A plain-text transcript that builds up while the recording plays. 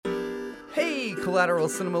Hey, Collateral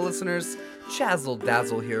Cinema listeners, Chazzle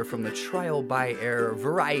Dazzle here from the Trial by Air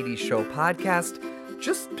Variety Show podcast.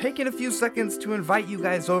 Just taking a few seconds to invite you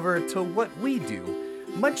guys over to what we do.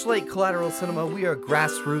 Much like Collateral Cinema, we are a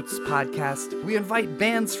grassroots podcast. We invite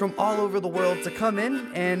bands from all over the world to come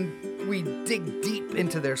in and we dig deep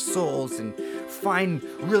into their souls and find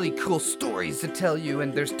really cool stories to tell you,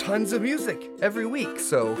 and there's tons of music every week,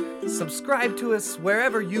 so subscribe to us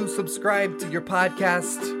wherever you subscribe to your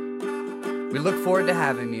podcast. We look forward to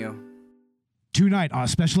having you. Tonight, on a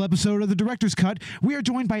special episode of The Director's Cut, we are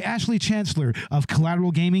joined by Ashley Chancellor of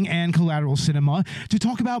Collateral Gaming and Collateral Cinema to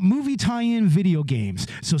talk about movie tie-in video games.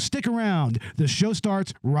 So stick around. The show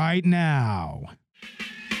starts right now.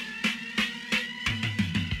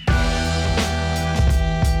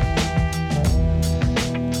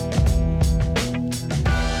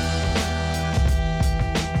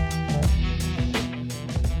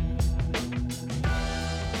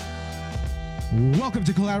 Welcome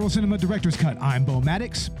to Collateral Cinema Director's Cut. I'm Bo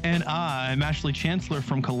Maddox. And I'm Ashley Chancellor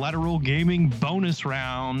from Collateral Gaming Bonus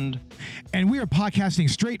Round. And we are podcasting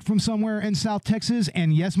straight from somewhere in South Texas.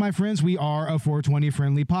 And yes, my friends, we are a 420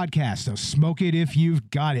 friendly podcast. So smoke it if you've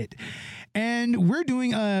got it. And we're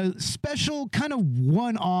doing a special kind of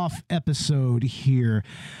one-off episode here.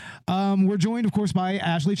 We're joined, of course, by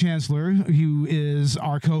Ashley Chancellor, who is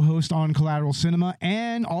our co-host on Collateral Cinema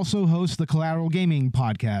and also hosts the Collateral Gaming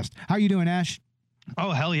podcast. How are you doing, Ash?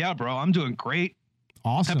 Oh, hell yeah, bro. I'm doing great.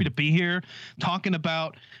 Awesome. Happy to be here talking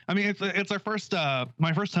about, I mean, it's our first,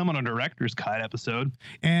 my first time on a Director's Cut episode.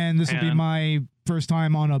 And this will be my first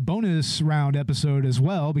time on a bonus round episode as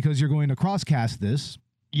well, because you're going to crosscast this.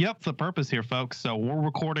 Yep, the purpose here, folks. So we're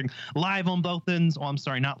recording live on both ends. Oh, I'm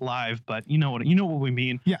sorry, not live, but you know what we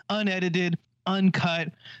mean. Yeah. Unedited,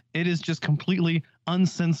 uncut. It is just completely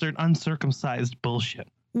uncensored, uncircumcised bullshit.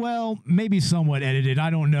 Well, maybe somewhat edited. I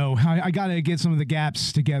don't know. I got to get some of the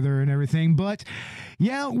gaps together and everything. But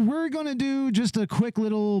yeah, we're going to do just a quick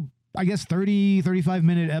little, I guess,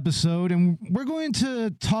 35-minute episode. And we're going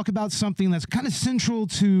to talk about something that's kind of central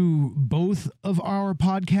to both of our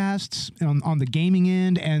podcasts on the gaming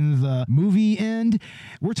end and the movie end.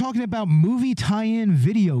 We're talking about movie tie-in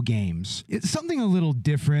video games. It's something a little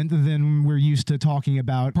different than we're used to talking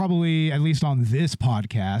about, probably at least on this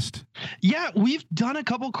podcast. Yeah, we've done a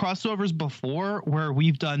couple crossovers before where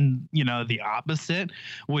we've done, the opposite,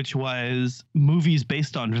 which was movies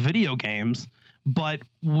based on video games. But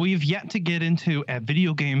we've yet to get into a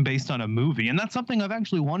video game based on a movie. And that's something I've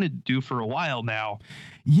actually wanted to do for a while now.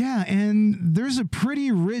 Yeah, and there's a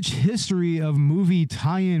pretty rich history of movie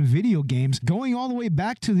tie-in video games going all the way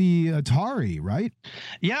back to the Atari, right?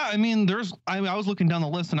 Yeah, I mean, I was looking down the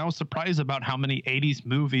list and I was surprised about how many 80s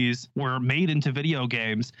movies were made into video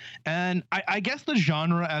games. And I guess the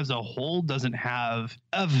genre as a whole doesn't have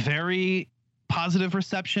a very positive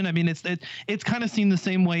reception. I mean, it's kind of seen the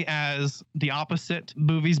same way as the opposite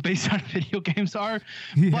movies based on video games are.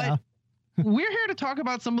 Yeah. But we're here to talk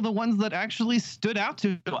about some of the ones that actually stood out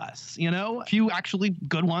to us, a few actually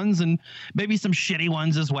good ones and maybe some shitty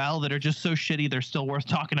ones as well that are just so shitty they're still worth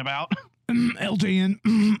talking about. LJN.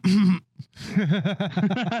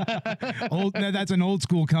 That's an old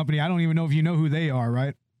school company. I don't even know if you know who they are,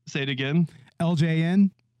 right? Say it again.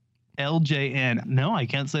 LJN. LJN. No, I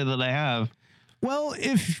can't say that I have. Well,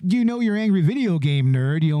 if you know your Angry Video Game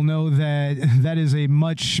Nerd, you'll know that that is a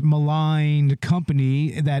much maligned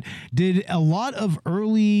company that did a lot of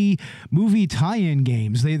early movie tie-in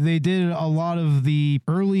games. They did a lot of the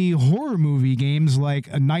early horror movie games like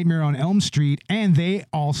A Nightmare on Elm Street, and they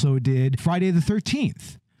also did Friday the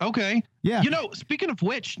 13th. Okay. Yeah. Speaking of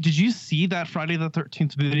which, did you see that Friday the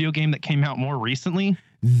 13th video game that came out more recently?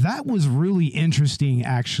 That was really interesting,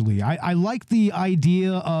 actually. I like the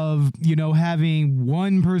idea of, having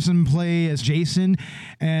one person play as Jason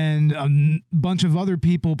and a bunch of other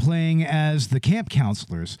people playing as the camp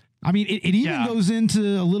counselors. I mean, it even goes into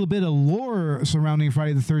a little bit of lore surrounding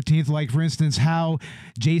Friday the 13th, like, for instance, how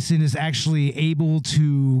Jason is actually able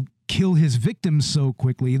to kill his victims so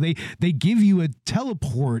quickly. They give you a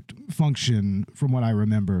teleport function, from what I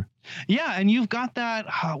remember. Yeah, and you've got that.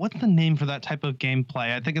 What's the name for that type of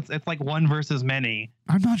gameplay? I think it's like one versus many.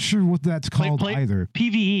 I'm not sure what that's called either.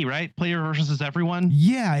 PvE, right? Player versus everyone.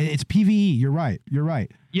 Yeah, it's PvE. You're right.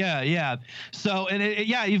 Yeah. So,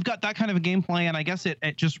 you've got that kind of a gameplay, and I guess it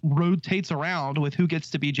just rotates around with who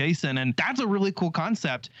gets to be Jason, and that's a really cool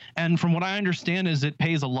concept. And from what I understand is it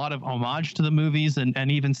pays a lot of homage to the movies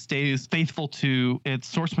and even stays faithful to its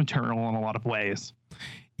source material in a lot of ways.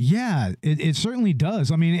 Yeah, it certainly does.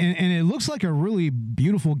 I mean, and it looks like a really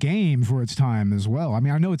beautiful game for its time as well. I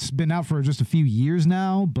mean, I know it's been out for just a few years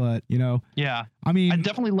now, but, you know. Yeah. I mean, I'd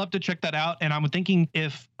definitely love to check that out. And I'm thinking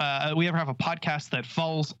if we ever have a podcast that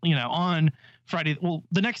falls, you know, on Friday, well,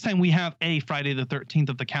 the next time we have a Friday the 13th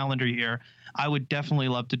of the calendar year, I would definitely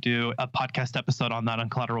love to do a podcast episode on that on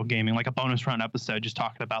Collateral Gaming, like a bonus round episode, just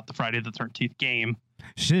talking about the Friday the 13th game.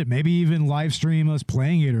 Shit, maybe even live stream us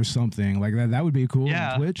playing it or something like that. That would be cool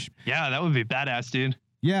on Twitch. Yeah, that would be badass, dude.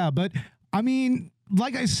 Yeah, but I mean,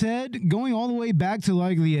 like I said, going all the way back to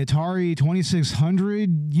like the Atari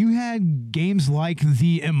 2600, you had games like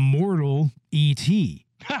the immortal E.T.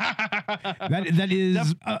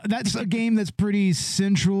 That's a game that's pretty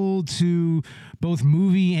central to both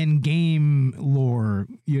movie and game lore,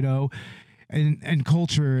 you know, and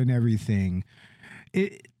culture and everything.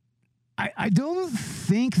 I don't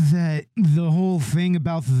think that the whole thing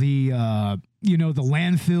about the you know, the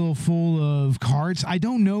landfill full of carts, I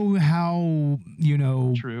don't know how, you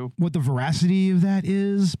know, True. what the veracity of that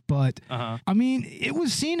is, but I mean, it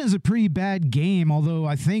was seen as a pretty bad game, although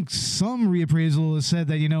I think some reappraisal has said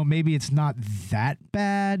that, you know, maybe it's not that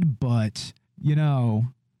bad, but, you know.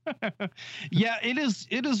 Yeah, it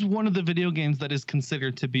is one of the video games that is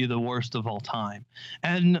considered to be the worst of all time.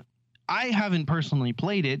 And I haven't personally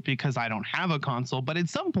played it because I don't have a console, but at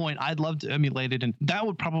some point I'd love to emulate it, and that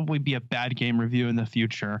would probably be a bad game review in the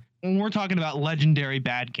future. When we're talking about legendary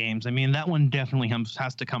bad games, I mean, that one definitely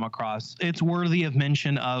has to come across. It's worthy of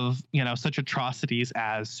mention of, you know, such atrocities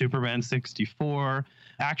as Superman 64,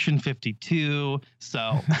 Action 52.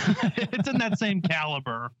 So it's in that same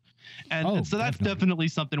caliber. And so that's definitely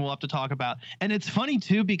something we'll have to talk about. And it's funny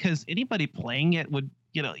too, because anybody playing it would,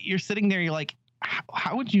 you know, you're sitting there, you're like,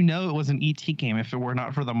 how would you know it was an ET game if it were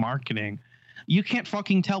not for the marketing? You can't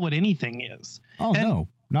fucking tell what anything is. Oh, no,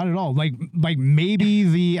 not at all. Like maybe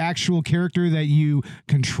the actual character that you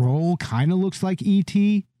control kind of looks like ET,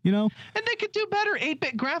 you know? And they could do better.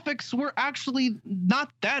 8-bit graphics were actually not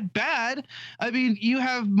that bad. I mean, you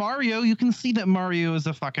have Mario. You can see that Mario is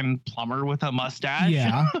a fucking plumber with a mustache.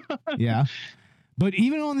 Yeah, yeah. But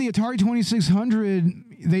even on the Atari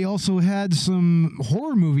 2600, they also had some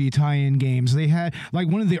horror movie tie-in games. They had, like,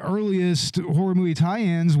 one of the earliest horror movie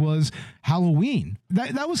tie-ins was Halloween.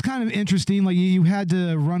 That was kind of interesting. Like, you had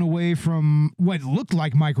to run away from what looked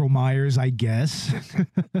like Michael Myers, I guess.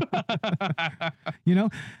 You know?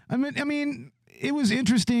 I mean, it was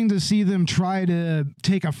interesting to see them try to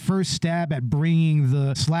take a first stab at bringing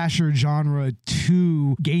the slasher genre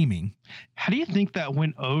to gaming. How do you think that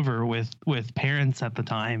went over with parents at the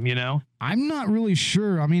time, you know? I'm not really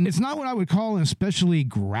sure. I mean, it's not what I would call an especially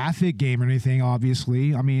graphic game or anything,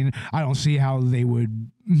 obviously. I mean, I don't see how they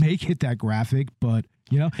would make it that graphic, but,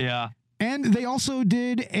 you know. Yeah. And they also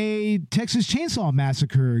did a Texas Chainsaw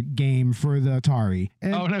Massacre game for the Atari.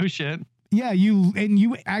 And oh, no shit. yeah,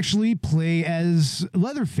 you actually play as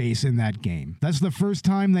Leatherface in that game. That's the first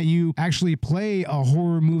time that you actually play a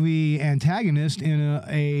horror movie antagonist in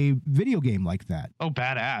a video game like that. Oh,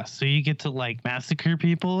 badass. So you get to like massacre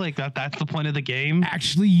people? Like that's the point of the game?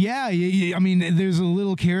 Actually, yeah. I mean, there's a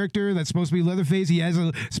little character that's supposed to be Leatherface. He has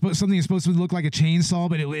something that's supposed to look like a chainsaw,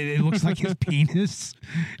 but it looks like his penis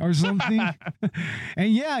or something.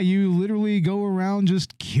 And yeah, you literally go around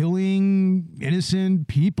just killing innocent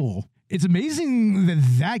people. It's amazing that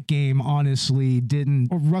that game honestly didn't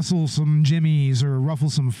rustle some jimmies or ruffle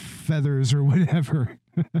some feathers or whatever.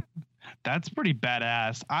 That's pretty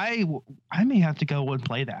badass. I may have to go and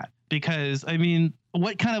play that because I mean,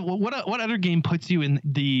 what other game puts you in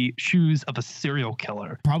the shoes of a serial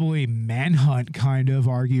killer? Probably Manhunt, kind of,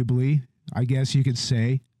 arguably, I guess you could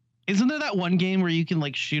say. Isn't there that one game where you can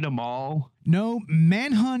like shoot them all? No,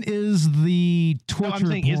 Manhunt is the torture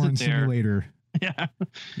porn simulator. Yeah.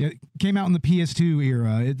 It came out in the PS2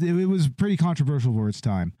 era. It was pretty controversial for its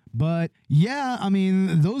time. But yeah, I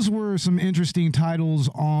mean, those were some interesting titles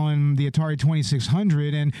on the Atari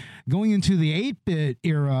 2600. And going into the 8-bit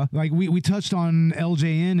era, like we touched on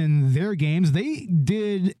LJN and their games, they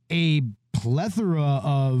did a plethora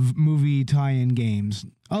of movie tie-in games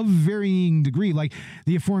of varying degree. Like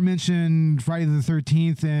the aforementioned Friday the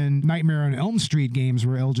 13th and Nightmare on Elm Street games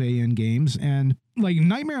were LJN games. And like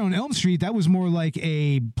Nightmare on Elm Street, that was more like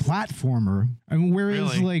a platformer. I mean,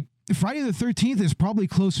 whereas like Friday the 13th is probably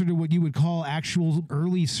closer to what you would call actual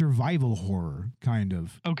early survival horror, kind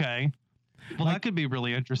of. Okay. Well, that could be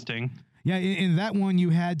really interesting. Yeah, in that one,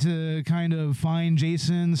 you had to kind of find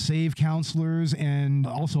Jason, save counselors, and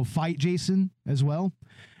also fight Jason as well.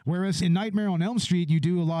 Whereas in Nightmare on Elm Street, you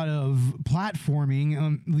do a lot of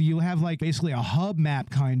platforming. You have like basically a hub map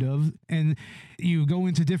kind of, and you go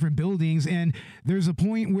into different buildings, and there's a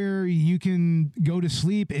point where you can go to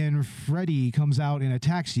sleep and Freddy comes out and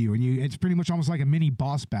attacks you, and it's pretty much almost like a mini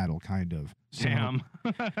boss battle kind of. So, Damn.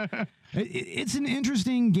 It's an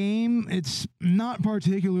interesting game. It's not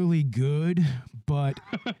particularly good, but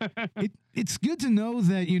it's good to know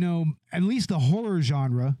that, you know, at least the horror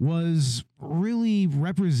genre was really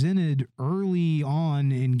represented early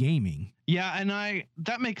on in gaming. Yeah, and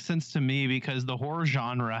that makes sense to me because the horror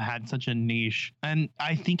genre had such a niche, and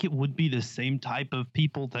I think it would be the same type of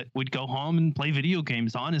people that would go home and play video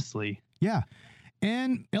games, honestly. Yeah.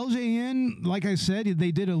 And LJN, like I said,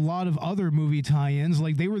 they did a lot of other movie tie-ins.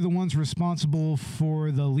 Like, they were the ones responsible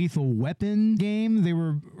for the Lethal Weapon game. They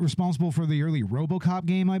were responsible for the early RoboCop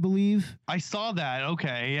game, I believe. I saw that.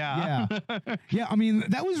 Okay, yeah. Yeah, I mean,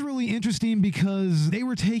 that was really interesting because they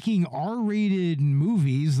were taking R-rated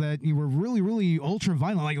movies that were really, really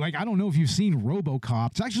ultra-violent. Like I don't know if you've seen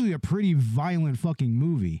RoboCop. It's actually a pretty violent fucking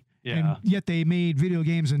movie. Yeah. And yet they made video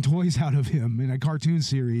games and toys out of him in a cartoon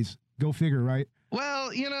series. Go figure, right?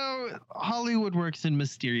 Well, you know, Hollywood works in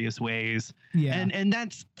mysterious ways. Yeah. And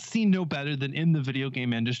that's seen no better than in the video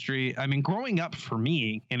game industry. I mean, growing up for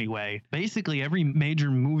me, anyway, basically every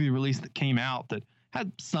major movie release that came out that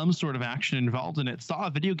had some sort of action involved in it saw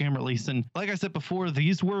a video game release. And like I said before,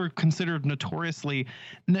 these were considered notoriously,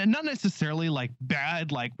 not necessarily like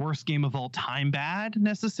bad, like worst game of all time bad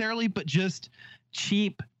necessarily, but just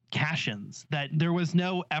cheap cash-ins, that there was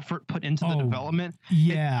no effort put into the development.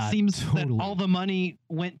 Yeah, it seems totally. that all the money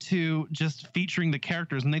went to just featuring the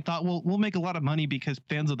characters, and they thought, well, we'll make a lot of money because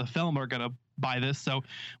fans of the film are going to buy this, so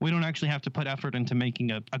we don't actually have to put effort into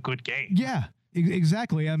making a good game. Yeah,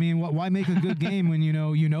 exactly. I mean, why make a good game when you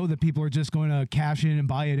know that people are just going to cash in and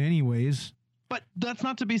buy it anyways? But that's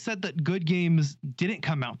not to be said that good games didn't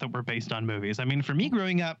come out that were based on movies. I mean, for me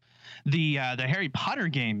growing up, the Harry Potter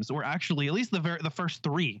games were actually, at least the first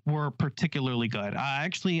three were particularly good.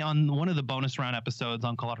 Actually, on one of the bonus round episodes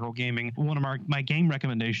on Collateral Gaming, one of my game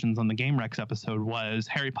recommendations on the Game Rex episode was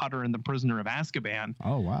Harry Potter and the Prisoner of Azkaban.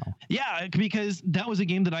 Oh, wow. Yeah, because that was a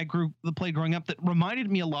game that I played growing up that reminded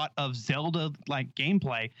me a lot of Zelda-like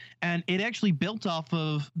gameplay, and it actually built off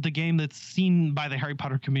of the game that's seen by the Harry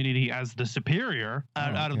Potter community as the superior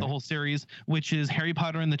out of the whole series, which is Harry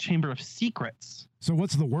Potter and the Chamber of Secrets. So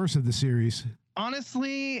what's the worst of the series?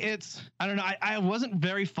 Honestly, I don't know. I wasn't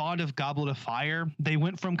very fond of Goblet of Fire. They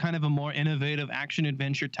went from kind of a more innovative action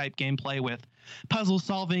adventure type gameplay with puzzle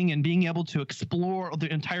solving and being able to explore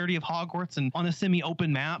the entirety of Hogwarts and on a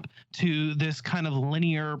semi-open map to this kind of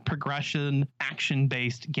linear progression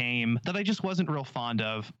action-based game that I just wasn't real fond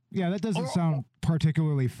of. Yeah, that doesn't sound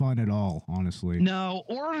particularly fun at all, honestly. No,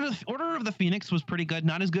 Order of the Phoenix was pretty good.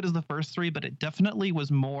 Not as good as the first three, but it definitely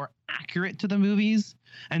was more accurate to the movies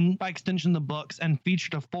and by extension the books, and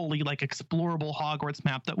featured a fully like explorable Hogwarts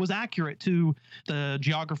map that was accurate to the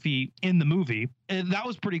geography in the movie. And that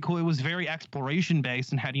was pretty cool. It was very exploration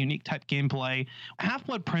based and had unique type gameplay.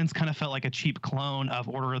 Half-Blood Prince kind of felt like a cheap clone of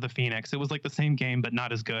Order of the Phoenix. It was like the same game, but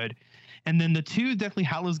not as good. And then the two Deathly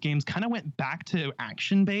Hallows games kind of went back to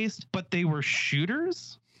action based, but they were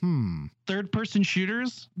shooters. Third-person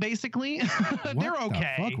shooters, basically. They're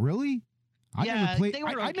okay. The fuck, really? I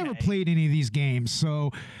never played any of these games,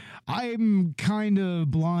 so I'm kind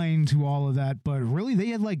of blind to all of that. But really, they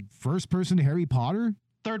had like first-person Harry Potter?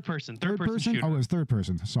 Third person shooter. Oh, it was third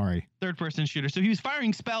person. Sorry. Third person shooter. So he was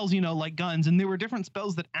firing spells, like guns, and there were different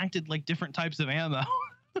spells that acted like different types of ammo.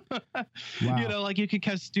 Wow. Like you could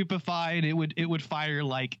catch Stupefy and it would fire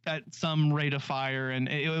like at some rate of fire, and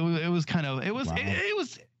it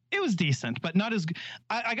was decent, but not as.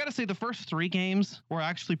 I gotta say the first three games were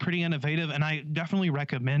actually pretty innovative, and I definitely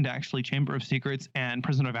recommend actually Chamber of Secrets and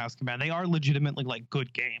Prisoner of Azkaban. They are legitimately like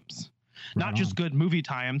good games, not just good movie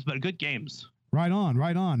tie-ins, but good games. Right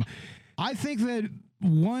on. I think that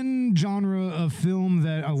one genre of film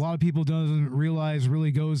that a lot of people doesn't realize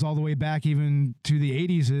really goes all the way back even to the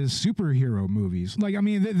 80s is superhero movies. Like, I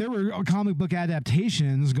mean, there were comic book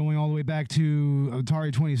adaptations going all the way back to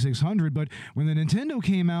Atari 2600, but when the Nintendo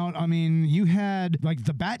came out, I mean, you had like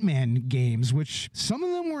the Batman games, which some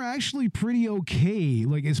of them were actually pretty okay,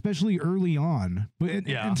 like especially early on. But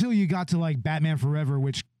until you got to like Batman Forever,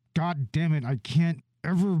 which, god damn it, I can't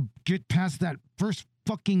ever get past that first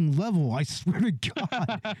fucking level. I swear to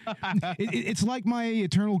God. It's like my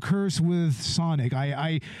eternal curse with Sonic.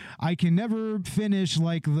 I can never finish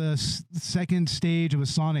like the second stage of a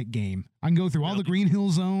Sonic game. I can go through all the Green Hill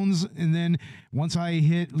zones, and then once I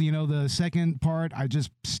hit, the second part, I just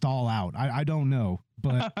stall out. I don't know.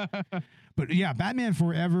 But But yeah, Batman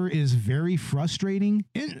Forever is very frustrating.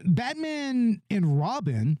 Batman and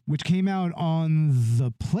Robin, which came out on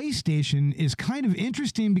the PlayStation, is kind of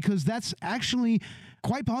interesting because that's actually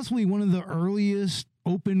quite possibly one of the earliest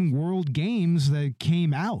open world games that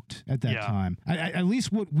came out at that time. At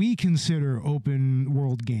least what we consider open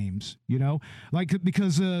world games, you know, like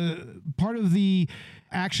because part of the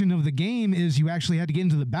action of the game is you actually had to get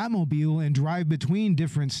into the Batmobile and drive between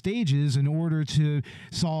different stages in order to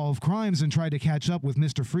solve crimes and try to catch up with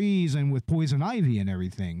Mr. Freeze and with Poison Ivy and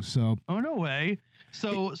everything. So, oh, no way.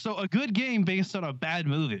 So a good game based on a bad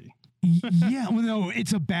movie. Yeah, well, no,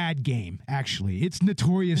 it's a bad game. Actually, it's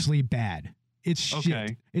notoriously bad. It's shit.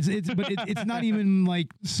 Okay. It's not even like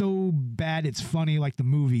so bad it's funny like the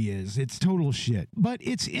movie is. It's total shit. But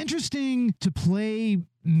it's interesting to play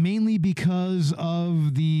mainly because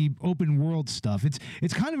of the open world stuff.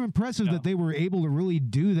 It's kind of impressive that they were able to really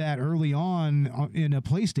do that early on in a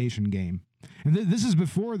PlayStation game. And this is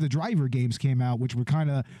before the Driver games came out, which were kind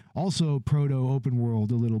of also proto open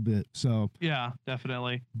world a little bit. So yeah,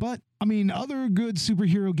 definitely. But I mean, other good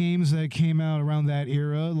superhero games that came out around that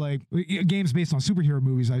era, like games based on superhero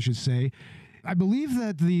movies, I should say. I believe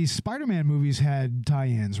that the Spider-Man movies had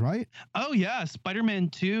tie-ins, right? Oh, yeah. Spider-Man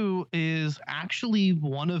 2 is actually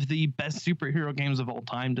one of the best superhero games of all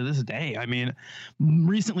time to this day. I mean,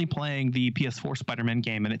 recently playing the PS4 Spider-Man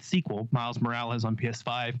game and its sequel, Miles Morales on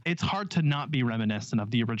PS5, it's hard to not be reminiscent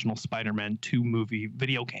of the original Spider-Man 2 movie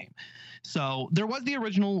video game. So there was the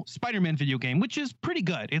original Spider-Man video game, which is pretty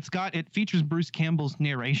good. It features Bruce Campbell's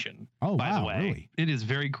narration. Oh, by the wow, way. really? It is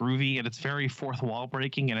very groovy and it's very fourth wall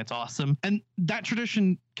breaking and it's awesome. And that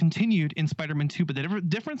tradition continued in Spider-Man 2, but the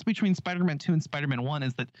difference between Spider-Man 2 and Spider-Man 1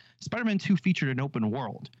 is that Spider-Man 2 featured an open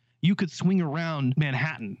world. You could swing around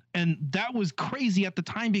Manhattan. And that was crazy at the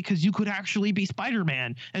time because you could actually be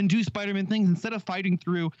Spider-Man and do Spider-Man things instead of fighting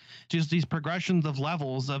through just these progressions of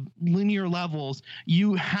levels, of linear levels.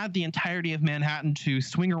 You had the entirety of Manhattan to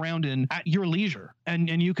swing around in at your leisure.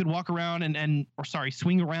 And you could walk around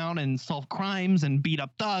swing around and solve crimes and beat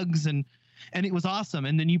up thugs and it was awesome.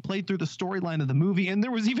 And then you played through the storyline of the movie, and there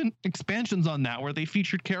was even expansions on that where they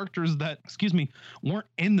featured characters that, weren't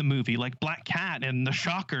in the movie, like Black Cat and the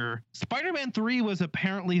Shocker. Spider-Man 3 was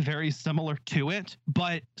apparently very similar to it,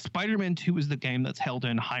 but Spider-Man 2 is the game that's held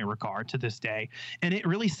in high regard to this day. And it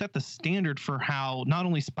really set the standard for how not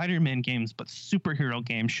only Spider-Man games, but superhero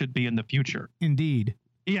games should be in the future. Indeed.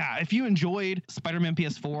 Yeah, if you enjoyed Spider-Man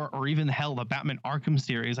PS4 or even hell, the Batman Arkham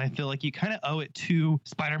series, I feel like you kind of owe it to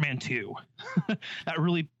Spider-Man 2 that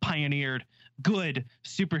really pioneered good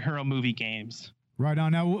superhero movie games. Right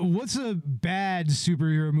on. Now, what's a bad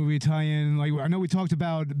superhero movie tie-in? Like, I know we talked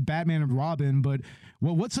about Batman and Robin, but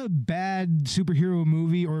what's a bad superhero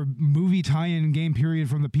movie or movie tie-in game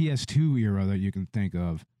period from the PS2 era that you can think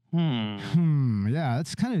of? Yeah,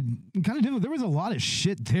 that's kind of different. There was a lot of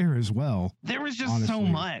shit there as well. There was just so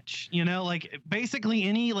much, like basically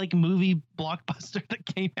any like movie blockbuster that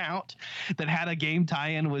came out that had a game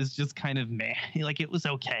tie-in was just kind of meh. Like it was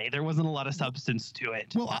okay. There wasn't a lot of substance to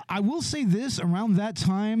it. Well, I will say this, around that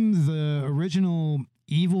time, the original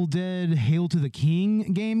Evil Dead Hail to the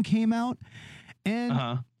King game came out,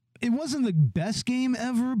 and it wasn't the best game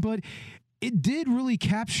ever, but it did really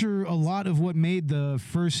capture a lot of what made the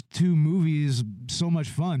first two movies so much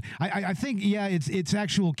fun. I think, yeah, it's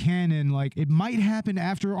actual canon. Like, it might happen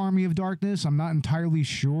after Army of Darkness. I'm not entirely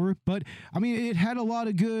sure. But, I mean, it had a lot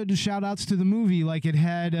of good shout-outs to the movie. Like, it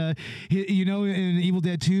had, in Evil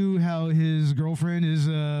Dead 2, how his girlfriend is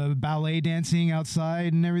ballet dancing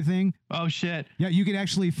outside and everything. Oh, shit. Yeah, you could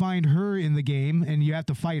actually find her in the game, and you have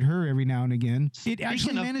to fight her every now and again. It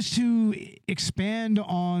actually managed to expand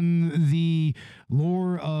on the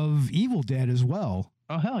lore of Evil Dead as well.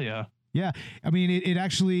 Oh, hell yeah. Yeah, I mean, he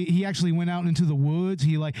actually went out into the woods.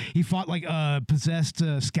 He fought like a possessed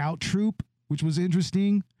scout troop, which was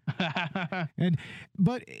interesting.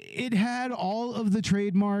 But it had all of the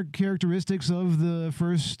trademark characteristics of the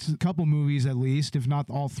first couple movies, at least, if not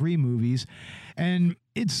all three movies, and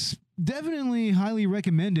it's definitely highly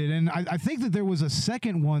recommended. And I think that there was a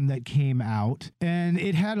second one that came out, and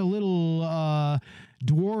it had a little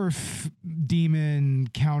dwarf demon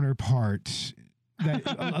counterpart.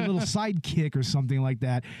 A little sidekick or something like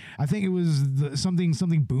that. I think it was something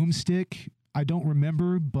boomstick. I don't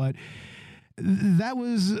remember, but that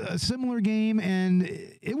was a similar game, and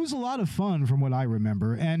it was a lot of fun from what I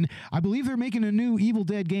remember. And I believe they're making a new Evil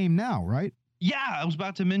Dead game now, right? Yeah, I was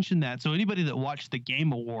about to mention that. So anybody that watched the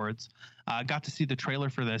Game Awards, got to see the trailer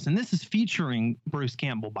for this, and this is featuring Bruce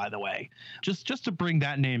Campbell, by the way, just to bring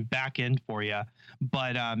that name back in for you.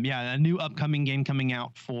 But yeah, a new upcoming game coming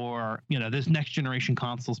out for this next generation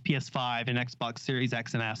consoles, PS5 and Xbox Series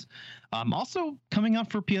X and S. Also coming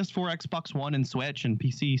out for PS4, Xbox One, and Switch and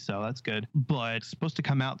PC, so that's good. But it's supposed to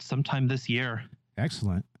come out sometime this year.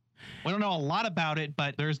 Excellent. We don't know a lot about it,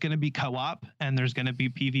 but there's going to be co-op and there's going to be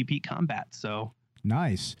PvP combat. So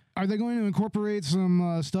nice. Are they going to incorporate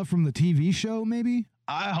some stuff from the TV show, maybe?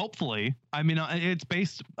 Hopefully. I mean, it's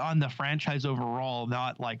based on the franchise overall,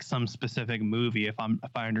 not like some specific movie. If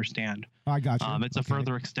I understand, I got you. It's a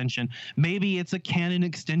further extension. Maybe it's a canon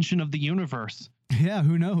extension of the universe. Yeah,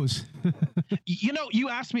 who knows? You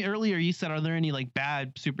asked me earlier, you said, are there any like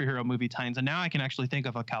bad superhero movie tie-ins? And now I can actually think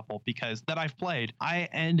of a couple because that I've played. I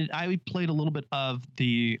played a little bit of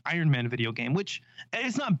the Iron Man video game, which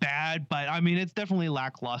it's not bad, but I mean, it's definitely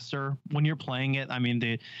lackluster when you're playing it. I mean,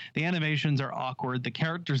 the animations are awkward. The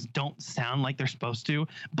characters don't sound like they're supposed to,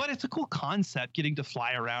 but it's a cool concept getting to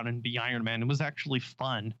fly around and be Iron Man. It was actually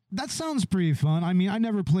fun. That sounds pretty fun. I mean, I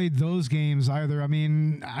never played those games either. I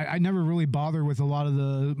mean, I never really bother with a lot of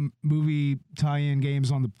the movie tie-in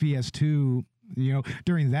games on the PS2,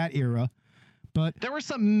 during that era. But there were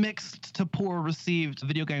some mixed to poor received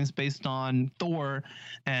video games based on Thor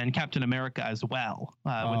and Captain America as well.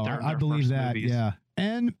 With their I believe that, movies. Yeah.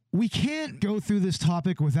 And we can't go through this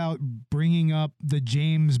topic without bringing up the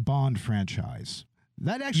James Bond franchise.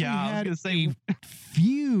 That actually had a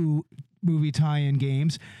few movie tie-in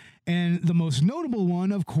games. And the most notable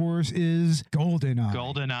one, of course, is GoldenEye.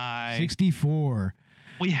 GoldenEye 64.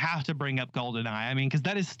 We have to bring up GoldenEye. I mean, because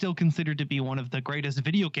that is still considered to be one of the greatest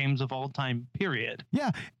video games of all time, period.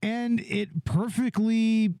 Yeah, and it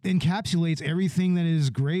perfectly encapsulates everything that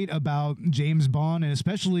is great about James Bond, and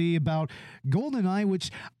especially about GoldenEye,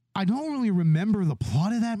 which I don't really remember the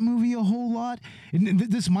plot of that movie a whole lot. And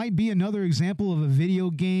this might be another example of a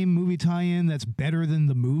video game movie tie-in that's better than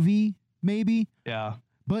the movie, maybe. Yeah.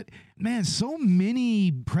 But, man, so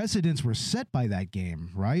many precedents were set by that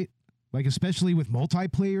game, right? Like, especially with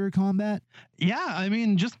multiplayer combat? Yeah, I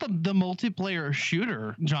mean, just the multiplayer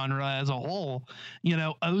shooter genre as a whole,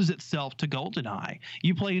 owes itself to GoldenEye.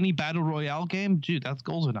 You play any Battle Royale game, dude, that's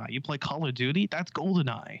GoldenEye. You play Call of Duty, that's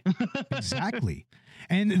GoldenEye. Exactly.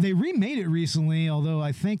 And they remade it recently, although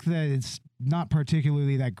I think that it's not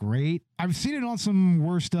particularly that great. I've seen it on some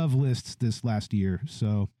worst of lists this last year,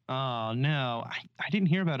 so... Oh, no. I didn't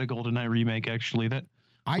hear about a GoldenEye remake, actually. That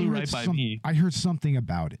flew right by me. I heard something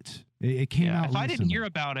about it. It came out If I didn't hear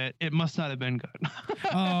about it, it must not have been good.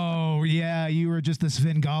 Oh, yeah. You were just the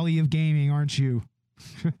Svengali of gaming, aren't you?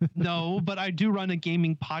 No, but I do run a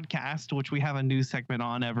gaming podcast, which we have a news segment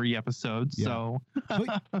on every episode. Yeah. So...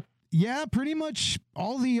 Yeah, pretty much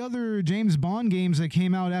all the other James Bond games that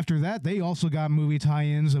came out after that, they also got movie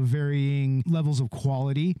tie-ins of varying levels of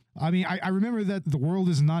quality. I mean, I remember that The World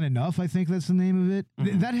Is Not Enough, I think that's the name of it.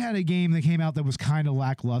 Mm-hmm. That had a game that came out that was kind of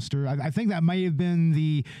lackluster. I think that might have been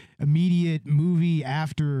the immediate movie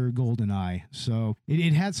after GoldenEye. So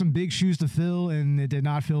it had some big shoes to fill, and it did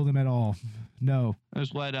not fill them at all. No.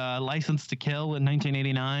 There's License to Kill in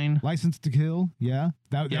 1989. License to Kill, yeah.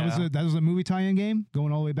 That was a movie tie-in game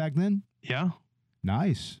going all the way back then? Yeah.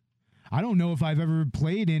 Nice. I don't know if I've ever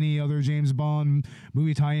played any other James Bond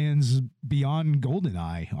movie tie-ins beyond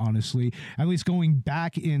GoldenEye, honestly. At least going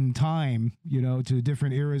back in time, to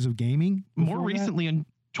different eras of gaming. More recently, in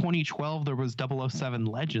 2012, there was 007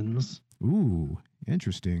 Legends. Ooh,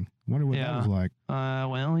 interesting. Wonder what that was like.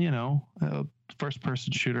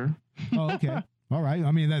 First-person shooter. Oh, okay. All right.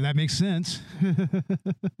 I mean, that makes sense.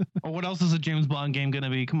 Or what else is a James Bond game going to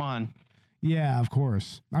be? Come on. Yeah, of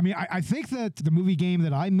course. I mean, I think that the movie game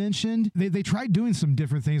that I mentioned, they tried doing some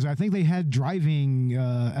different things. I think they had driving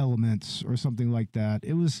elements or something like that.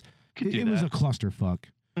 It was a clusterfuck.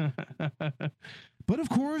 But of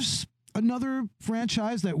course, another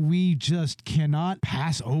franchise that we just cannot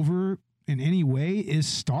pass over in any way is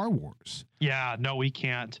Star Wars. Yeah, no, we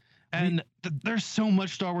can't. And there's so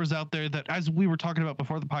much Star Wars out there that, as we were talking about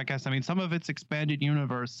before the podcast, I mean, some of it's expanded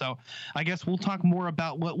universe. So I guess we'll talk more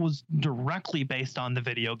about what was directly based on the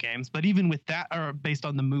video games, but even with that, or based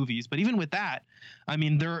on the movies. But even with that, I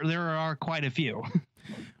mean, there are quite a few.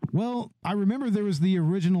 Well, I remember there was the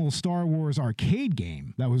original Star Wars arcade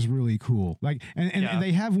game that was really cool. Like, and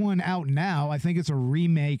they have one out now. I think it's a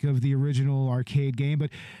remake of the original arcade game, but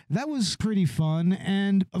that was pretty fun.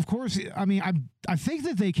 And of course, I mean, I think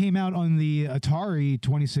that they came out on the Atari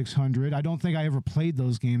 2600. I don't think I ever played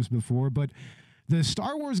those games before, but the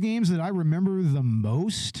Star Wars games that I remember the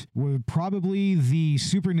most were probably the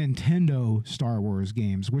Super Nintendo Star Wars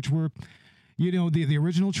games, which were, you know, the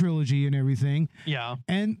original trilogy and everything. Yeah.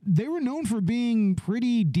 And they were known for being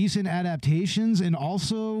pretty decent adaptations and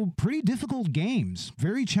also pretty difficult games.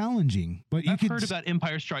 Very challenging. But I've heard about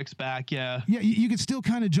Empire Strikes Back, yeah. Yeah, you could still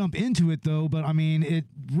kind of jump into it, though. But, I mean, it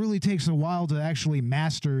really takes a while to actually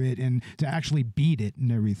master it and to actually beat it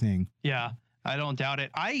and everything. Yeah. I don't doubt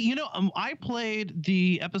it. I played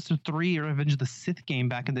the episode 3 Revenge of the Sith game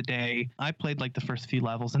back in the day. I played like the first few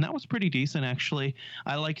levels, and that was pretty decent, actually.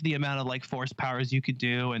 I liked the amount of like force powers you could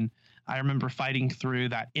do, and I remember fighting through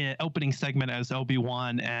that opening segment as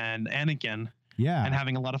Obi-Wan and Anakin. Yeah. And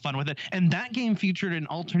having a lot of fun with it. And that game featured an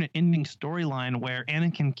alternate ending storyline where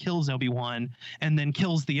Anakin kills Obi-Wan and then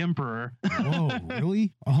kills the Emperor. Whoa,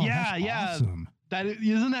 really? Oh, yeah, that's yeah. awesome.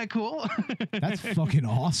 Isn't that cool? That's fucking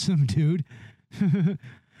awesome, dude.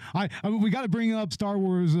 We got to bring up Star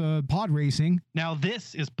Wars pod racing. Now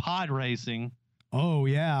this is pod racing. Oh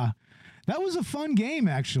yeah, that was a fun game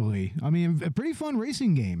actually. I mean, a pretty fun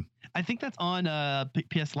racing game. I think that's on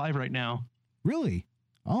PS Live right now. Really?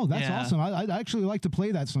 Oh, that's awesome. I'd actually like to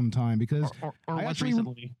play that sometime because or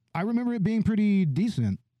recently. I remember it being pretty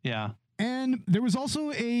decent. Yeah. And there was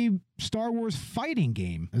also a Star Wars fighting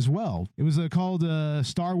game as well. It was called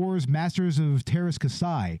Star Wars Masters of Teräs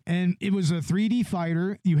Käsi. And it was a 3D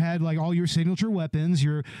fighter. You had like all your signature weapons,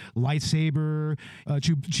 your lightsaber,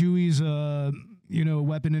 Chewie's,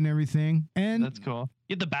 weapon and everything. And that's cool.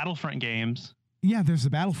 You had the Battlefront games. Yeah, there's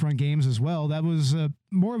the Battlefront games as well. That was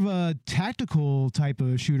more of a tactical type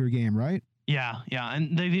of shooter game, right? Yeah,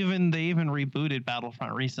 and they even rebooted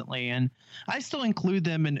Battlefront recently, and I still include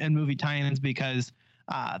them in movie tie-ins because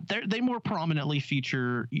they more prominently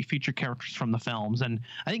feature characters from the films. And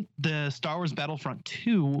I think the Star Wars Battlefront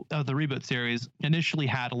 2 of the reboot series initially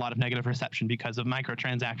had a lot of negative reception because of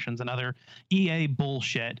microtransactions and other EA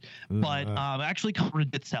bullshit, but actually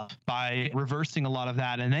covered itself by reversing a lot of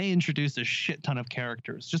that, and they introduced a shit ton of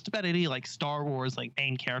characters. Just about any like Star Wars like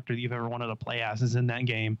main character that you've ever wanted to play as is in that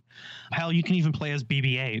game. Hell, you can even play as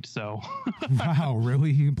BB-8. So wow,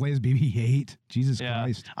 really? You can play as BB-8? Jesus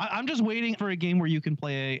Christ! I'm just waiting for a game where you can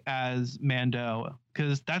play as Mando,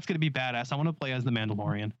 because that's going to be badass. I want to play as the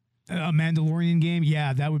Mandalorian. A Mandalorian game?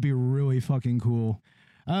 Yeah, that would be really fucking cool.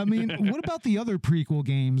 I mean, what about the other prequel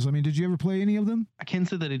games? I mean, did you ever play any of them? I can't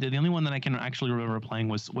say that I did. The only one that I can actually remember playing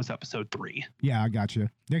was episode 3. Yeah, I gotcha.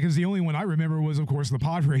 Yeah, because the only one I remember was, of course, the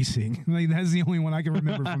pod racing. Like, that's the only one I can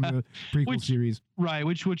remember from the prequel series. Right,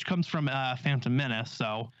 which comes from Phantom Menace.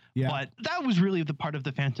 So, yeah. But that was really the part of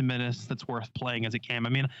the Phantom Menace that's worth playing as a game. I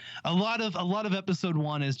mean, a lot of episode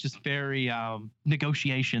 1 is just very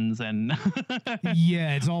negotiations and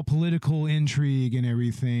yeah, it's all political intrigue and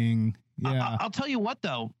everything. Yeah, I'll tell you what,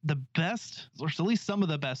 though, the best, or at least some of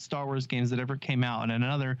the best Star Wars games that ever came out, and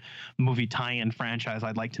another movie tie-in franchise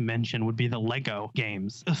I'd like to mention would be the Lego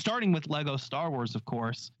games. Starting with Lego Star Wars, of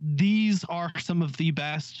course. These are some of the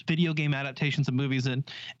best video game adaptations of movies, and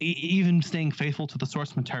even staying faithful to the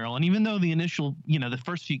source material. And even though the initial, the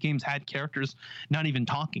first few games had characters not even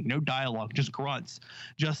talking, no dialogue, just grunts,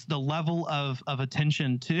 just the level of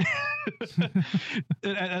attention to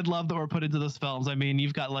and love that were put into those films. I mean,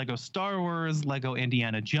 you've got Lego Star Wars, Lego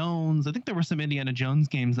Indiana Jones. I think there were some Indiana Jones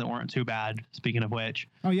games that weren't too bad, speaking of which.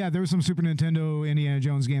 Oh, yeah, there were some Super Nintendo Indiana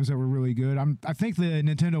Jones games that were really good. I think the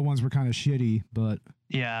Nintendo ones were kind of shitty, but...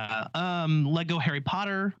 Yeah. Lego Harry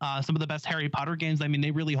Potter, some of the best Harry Potter games. I mean,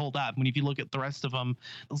 they really hold up. If you look at the rest of them,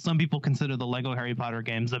 some people consider the Lego Harry Potter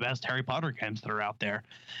games the best Harry Potter games that are out there,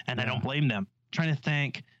 and I don't blame them. Trying to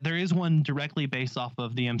think, there is one directly based off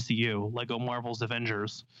of the MCU, Lego Marvel's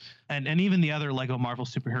Avengers, and even the other Lego Marvel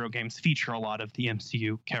superhero games feature a lot of the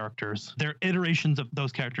MCU characters. They're iterations of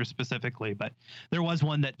those characters specifically, but there was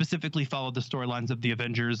one that specifically followed the storylines of the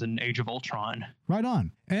Avengers and Age of Ultron. Right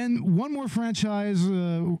on. And one more franchise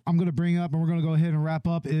I'm going to bring up, and we're going to go ahead and wrap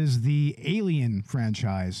up, is the Alien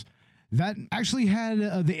franchise. That actually had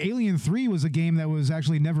the Alien 3 was a game that was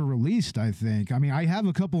actually never released, I think. I mean, I have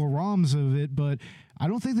a couple of ROMs of it, but I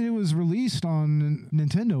don't think that it was released on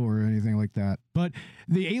Nintendo or anything like that. But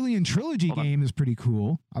the Alien Trilogy game is pretty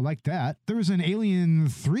cool. I like that. There was an Alien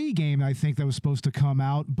 3 game, I think, that was supposed to come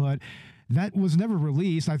out, but that was never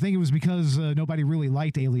released. I think it was because nobody really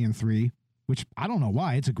liked Alien 3, which I don't know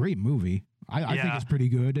why. It's a great movie. I think it's pretty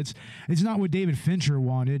good. It's not what David Fincher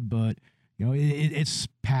wanted, but... it's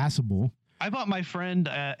passable. I bought my friend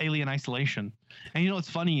Alien Isolation. And you know what's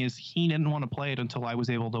funny is he didn't want to play it until I was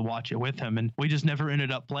able to watch it with him, and we just never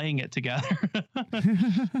ended up playing it together.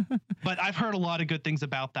 But I've heard a lot of good things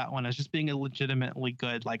about that one as just being a legitimately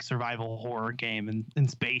good like survival horror game in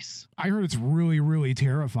space. I heard it's really, really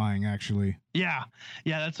terrifying, actually. Yeah,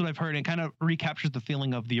 that's what I've heard. It kind of recaptures the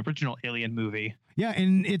feeling of the original Alien movie. Yeah,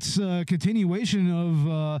 and it's a continuation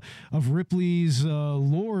of Ripley's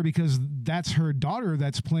lore, because that's her daughter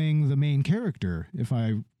that's playing the main character, if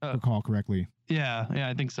I recall correctly. Yeah,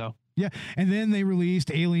 I think so. Yeah, and then they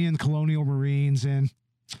released Alien Colonial Marines, and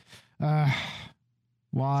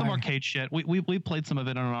why? Some arcade shit. We played some of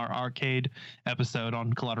it on our arcade episode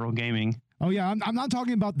on Collateral Gaming. Oh yeah, I'm not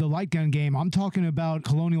talking about the light gun game. I'm talking about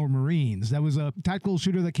Colonial Marines. That was a tactical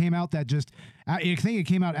shooter that came out that just, I think it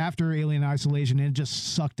came out after Alien Isolation, and it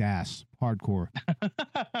just sucked ass, hardcore.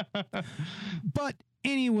 But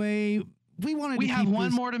anyway, we have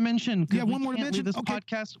one more to mention. Yeah, one more to mention. Leave this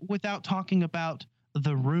podcast without talking about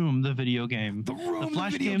The Room, the video game. The Room, the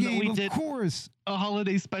Flash video game that we of did course. A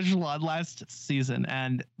holiday special on last season,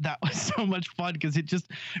 and that was so much fun because it just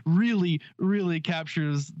really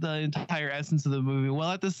captures the entire essence of the movie,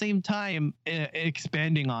 while at the same time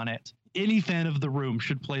expanding on it. Any fan of The Room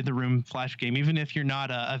should play The Room Flash game, even if you're not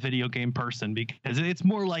a video game person, because it's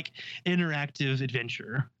more like interactive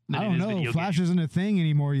adventure. I don't know. Flash isn't a thing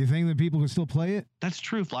anymore. You think that people can still play it? That's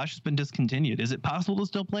true. Flash has been discontinued. Is it possible to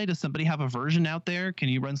still play? Does somebody have a version out there? Can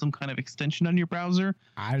you run some kind of extension on your browser?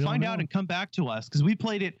 I don't Find know. out and come back to us, because we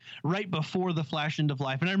played it right before the Flash End of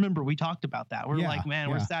Life. And I remember we talked about that. We're like, man,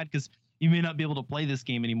 we're sad because you may not be able to play this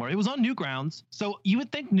game anymore. It was on Newgrounds, so you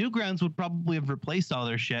would think Newgrounds would probably have replaced all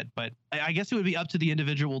their shit, but I guess it would be up to the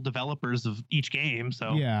individual developers of each game.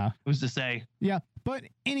 So who's to say? Yeah, but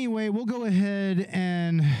anyway, we'll go ahead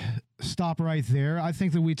and stop right there. I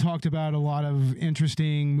think that we talked about a lot of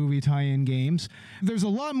interesting movie tie-in games. There's a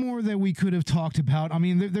lot more that we could have talked about. I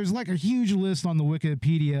mean, there's like a huge list on the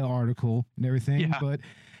Wikipedia article and everything, but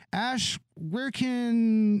Ash, where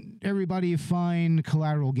can everybody find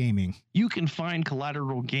Collateral Gaming? You can find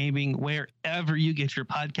Collateral Gaming wherever you get your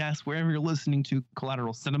podcasts, wherever you're listening to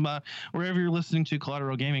Collateral Cinema, wherever you're listening to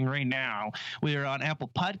Collateral Gaming right now. We are on Apple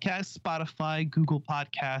Podcasts, Spotify, Google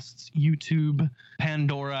Podcasts, YouTube,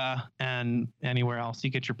 Pandora, and anywhere else you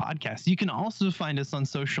get your podcasts. You can also find us on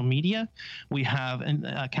social media. We have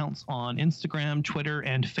accounts on Instagram, Twitter,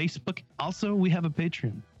 and Facebook. Also, we have a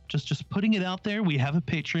Patreon. Just putting it out there, we have a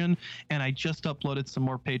Patreon, and I just uploaded some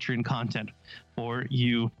more Patreon content for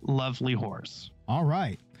you lovely whores. All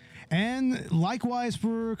right. And likewise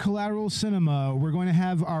for Collateral Cinema, we're going to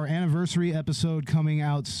have our anniversary episode coming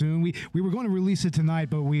out soon. We were going to release it tonight,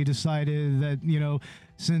 but we decided that,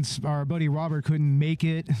 since our buddy Robert couldn't make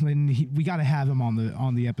it, then we got to have him on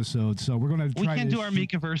the episode. So we're going to try. We can't do our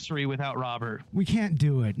Meek-iversary without Robert. We can't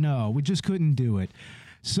do it. No, we just couldn't do it.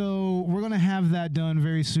 So we're going to have that done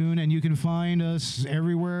very soon, and you can find us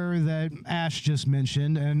everywhere that Ash just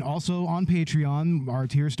mentioned, and also on Patreon. Our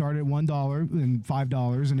tiers start at $1 and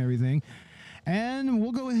 $5 and everything. And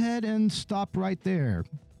we'll go ahead and stop right there.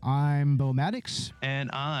 I'm Bo Maddox.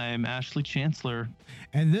 And I'm Ashley Chancellor.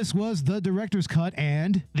 And this was The Director's Cut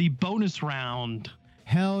and the bonus round.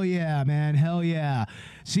 Hell yeah, man. Hell yeah.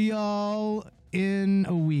 See y'all in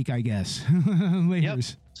a week, I guess. Laters.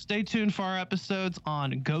 Yep. Stay tuned for our episodes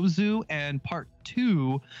on Gozu and part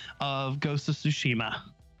 2 of Ghost of Tsushima.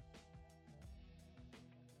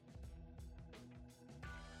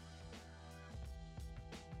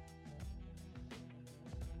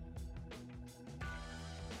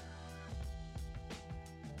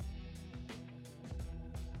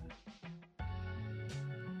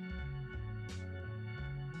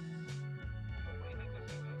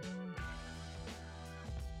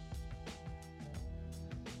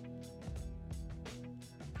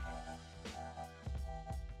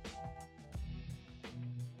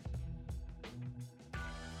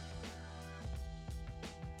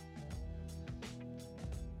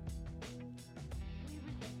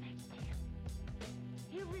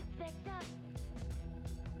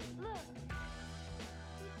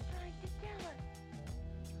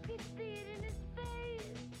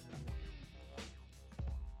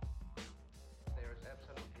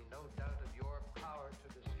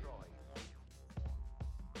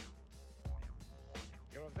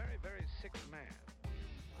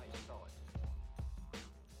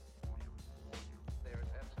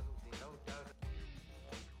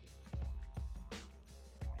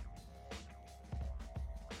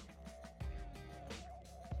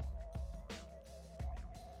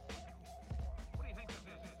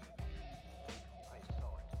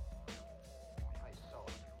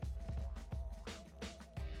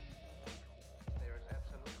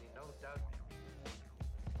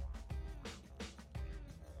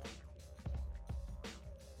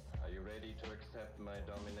 my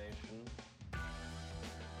domination.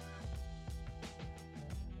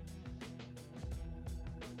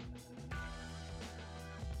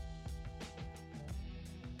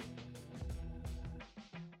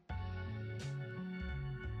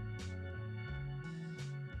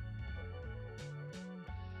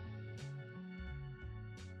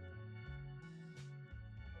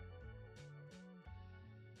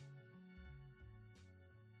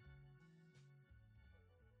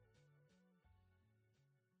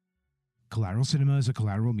 Collateral Cinema is a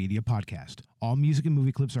Collateral Media podcast. All music and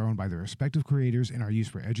movie clips are owned by their respective creators and are used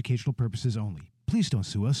for educational purposes only. Please don't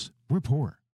sue us. We're poor.